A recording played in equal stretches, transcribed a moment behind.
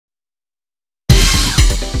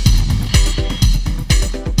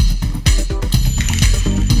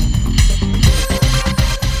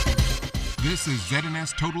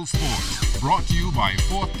ZNS Total Sports, brought to you by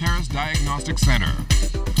 4th Terrace Diagnostic Center.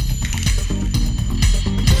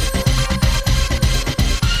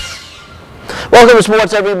 Welcome to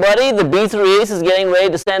sports, everybody. The B3 Ace is getting ready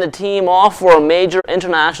to send a team off for a major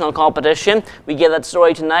international competition. We get that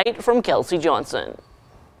story tonight from Kelsey Johnson.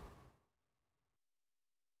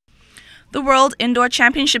 The World Indoor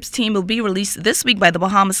Championships team will be released this week by the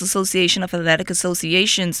Bahamas Association of Athletic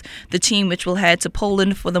Associations. The team, which will head to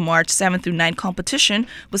Poland for the March 7th through 9th competition,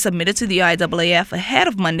 was submitted to the IAAF ahead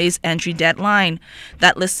of Monday's entry deadline.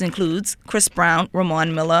 That list includes Chris Brown,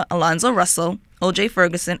 Ramon Miller, Alonzo Russell, O.J.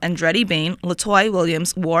 Ferguson, Andretti Bain, Latoya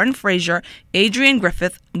Williams, Warren Frazier, Adrian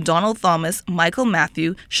Griffith, Donald Thomas, Michael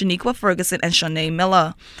Matthew, Shaniqua Ferguson, and Shanae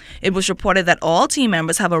Miller. It was reported that all team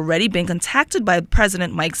members have already been contacted by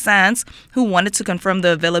President Mike Sands, who wanted to confirm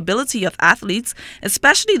the availability of athletes,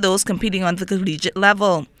 especially those competing on the collegiate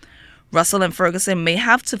level. Russell and Ferguson may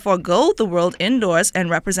have to forego the World Indoors and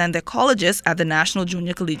represent their colleges at the National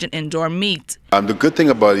Junior Collegiate Indoor Meet. The good thing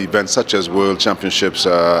about events such as World Championships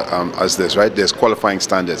as this, right, there's qualifying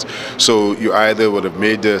standards. So you either would have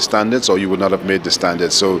made the standards or you would not have made the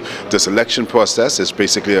standards. So the selection process is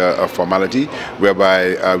basically a formality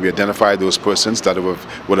whereby we identify those persons that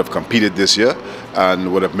would have competed this year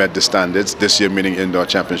and would have met the standards this year, meaning indoor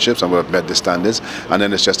championships, and would have met the standards. And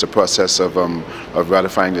then it's just a process of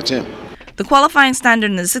ratifying the team. The qualifying standard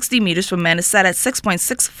in the 60 meters for men is set at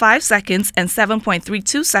 6.65 seconds and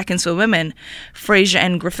 7.32 seconds for women. Frazier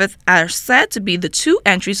and Griffith are said to be the two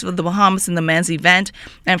entries for the Bahamas in the men's event,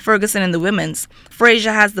 and Ferguson in the women's.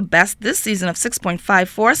 Frazier has the best this season of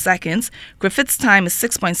 6.54 seconds. Griffith's time is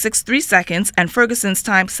 6.63 seconds, and Ferguson's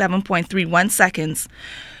time 7.31 seconds.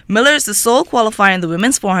 Miller is the sole qualifier in the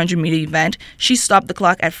women's 400-meter event. She stopped the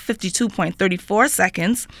clock at 52.34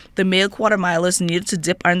 seconds. The male quarter-milers needed to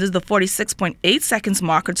dip under the 46.8 seconds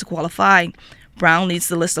marker to qualify. Brown leads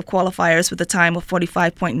the list of qualifiers with a time of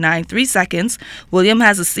 45.93 seconds. William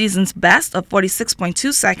has the season's best of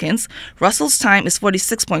 46.2 seconds. Russell's time is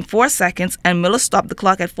 46.4 seconds, and Miller stopped the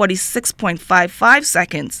clock at 46.55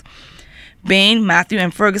 seconds. Bain, Matthew,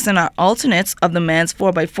 and Ferguson are alternates of the men's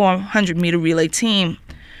 4x400-meter relay team.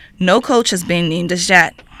 No coach has been named as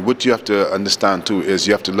yet. What you have to understand too is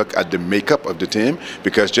you have to look at the makeup of the team,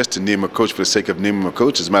 because just to name a coach for the sake of naming a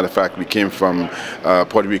coach, as a matter of fact, we came from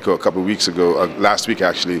Puerto Rico a couple of weeks ago, last week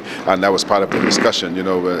actually, and that was part of the discussion, you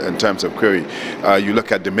know, in terms of query. You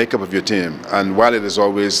look at the makeup of your team, and while it is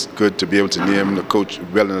always good to be able to name the coach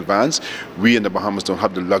well in advance, we in the Bahamas don't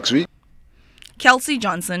have the luxury. Kelsey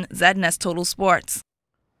Johnson, ZNS Total Sports.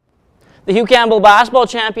 The Hugh Campbell Basketball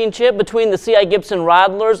Championship between the C.I. Gibson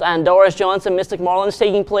Rattlers and Doris Johnson Mystic Marlins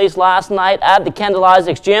taking place last night at the Kendall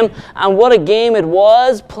Isaacs Gym. And what a game it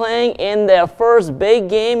was, playing in their first big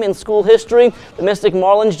game in school history. The Mystic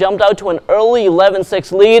Marlins jumped out to an early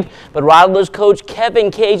 11-6 lead, but Rattlers coach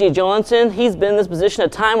Kevin K.J. Johnson, he's been in this position a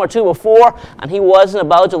time or two before, and he wasn't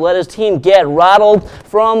about to let his team get rattled.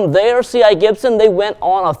 From there, C.I. Gibson, they went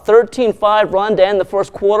on a 13-5 run to end the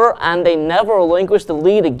first quarter, and they never relinquished the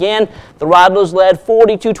lead again. The Rattlers led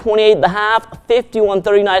 42-28 at the half,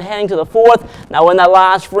 51-39 heading to the fourth. Now in that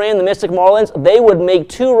last frame, the Mystic Marlins, they would make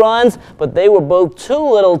two runs, but they were both too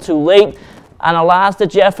little too late. And a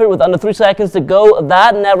last-ditch effort with under 3 seconds to go,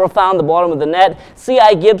 that never found the bottom of the net.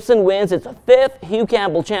 C.I. Gibson wins its fifth Hugh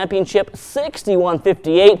Campbell Championship,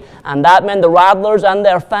 61-58, and that meant the Rattlers and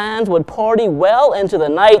their fans would party well into the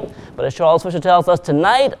night. But as Charles Fisher tells us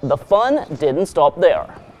tonight, the fun didn't stop there.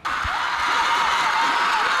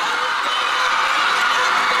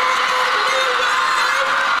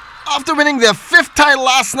 After winning their fifth title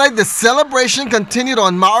last night, the celebration continued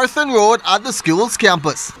on Marathon Road at the school's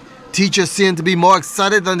campus. Teachers seemed to be more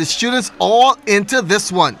excited than the students all into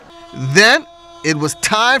this one. Then, it was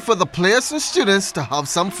time for the players and students to have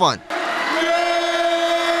some fun.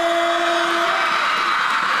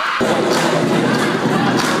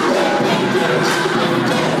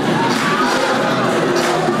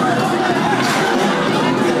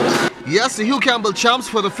 Yes, the Hugh Campbell champs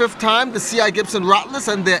for the fifth time, the C.I. Gibson Rattlers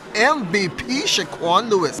and their MVP, Shaquan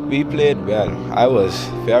Lewis. We played well. I was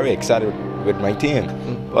very excited with my team,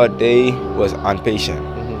 but they was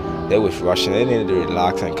impatient. They was rushing. They needed to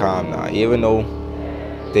relax and calm down, even though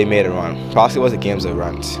they made a run. Possibly was a game of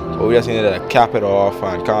runs, but we just needed to cap it off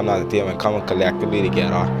and calm down the team and come collectively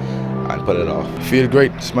together and pull it off. I feel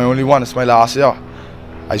great. It's my only one. It's my last year.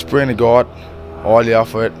 I was praying to God all year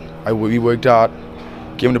for it. We worked hard.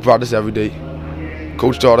 Give him the practice every day.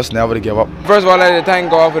 Coach taught us never to give up. First of all, I'd like to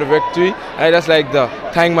thank God for the victory. I'd just like to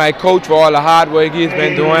thank my coach for all the hard work he's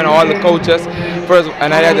been doing, all the coaches.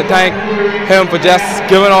 And I'd like to thank him for just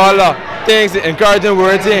giving all the things, encouraging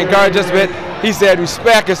words he encouraged us with. he said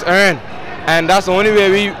respect is earned. And that's the only way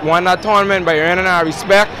we won that tournament, by earning our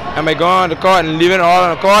respect and by going on the court and leaving it all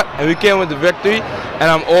on the court. And we came with the victory, and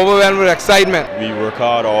I'm overwhelmed with excitement. We work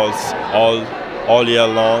hard all year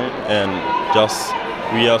long, and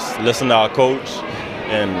we just listen to our coach,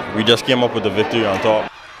 and we just came up with the victory on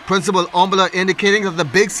top. Principal Umbler indicating that the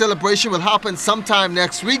big celebration will happen sometime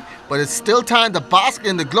next week, but it's still time to bask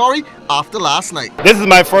in the glory after last night. This is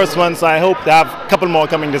my first one, so I hope to have a couple more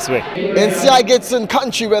coming this way. In C.I. Gibson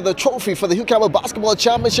country, where the trophy for the Hugh Campbell Basketball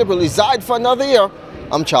Championship will reside for another year,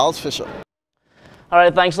 I'm Charles Fisher. All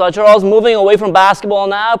right, thanks a lot, Charles. Moving away from basketball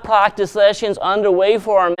now, practice sessions underway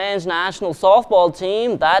for our men's national softball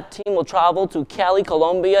team. That team will travel to Cali,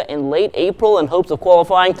 Colombia in late April in hopes of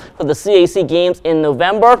qualifying for the CAC games in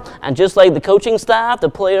November. And just like the coaching staff, the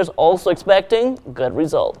players also expecting good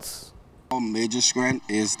results. Our major strength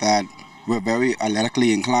is that we're very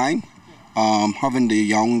athletically inclined. Having the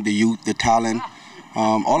young, the youth, the talent,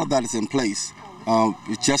 all of that is in place.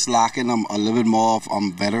 It's just lacking a little bit more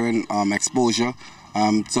of veteran exposure.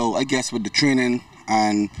 So I guess with the training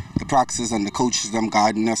and the practices and the coaches them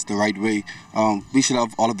guiding us the right way, we should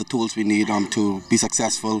have all of the tools we need to be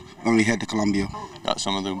successful when we head to Colombia. Got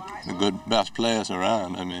some of the good best players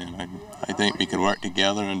around. I mean, I think we could work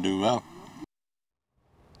together and do well.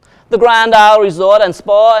 The Grand Isle Resort and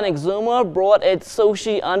Spa in Exuma brought its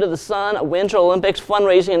Sochi Under the Sun Winter Olympics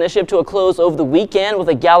fundraising initiative to a close over the weekend with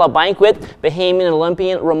a gala banquet. Bahamian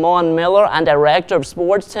Olympian Ramon Miller and Director of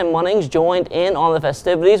Sports Tim Munnings joined in on the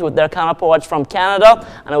festivities with their counterparts from Canada,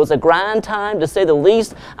 and it was a grand time to say the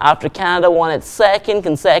least after Canada won its second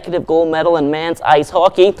consecutive gold medal in men's ice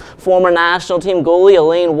hockey. Former national team goalie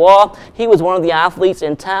Elaine Waugh, he was one of the athletes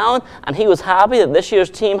in town, and he was happy that this year's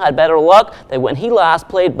team had better luck than when he last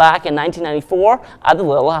played back in 1994 at the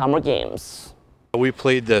Lillehammer Games. We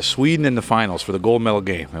played Sweden in the finals for the gold medal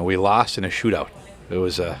game, and we lost in a shootout. It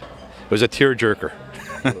was a tearjerker.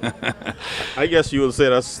 I guess you would say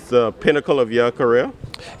that's the pinnacle of your career.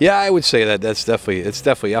 Yeah, I would say that it's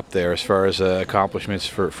definitely up there as far as accomplishments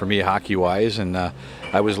for me hockey-wise, and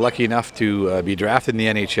I was lucky enough to be drafted in the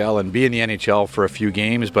NHL and be in the NHL for a few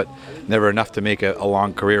games, but never enough to make a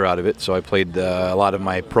long career out of it. So I played a lot of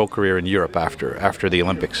my pro career in Europe after the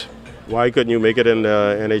Olympics. Why couldn't you make it in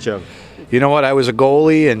the NHL? You know what? I was a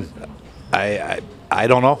goalie, and I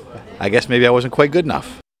don't know. I guess maybe I wasn't quite good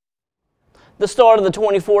enough. The start of the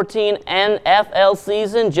 2014 NFL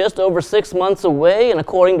season just over 6 months away, and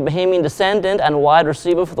according to Bahamian descendant and wide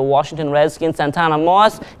receiver for the Washington Redskins, Santana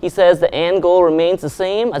Moss, he says the end goal remains the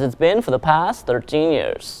same as it's been for the past 13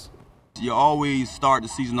 years. You always start the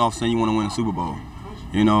season off saying you want to win a Super Bowl.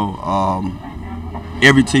 You know,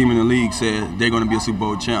 every team in the league said they're going to be a Super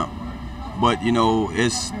Bowl champ. But, you know,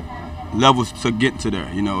 it's levels to get to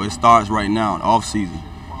there. You know, it starts right now, in off season.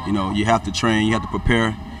 You know, you have to train, you have to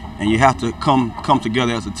prepare, and you have to come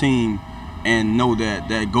together as a team and know that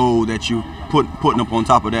that goal that you putting up on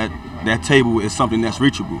top of that table is something that's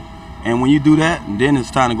reachable. And when you do that, then it's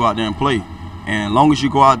time to go out there and play. And as long as you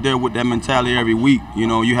go out there with that mentality every week, you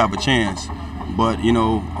know, you have a chance. But, you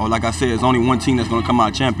know, like I said, there's only one team that's going to come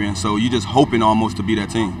out champion, so you're just hoping almost to be that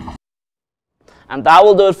team. And that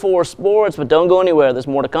will do it for sports, but don't go anywhere. There's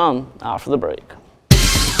more to come after the break.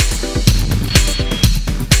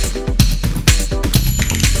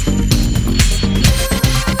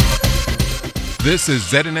 This is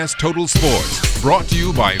ZNS Total Sports, brought to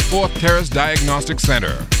you by Fourth Terrace Diagnostic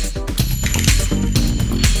Center.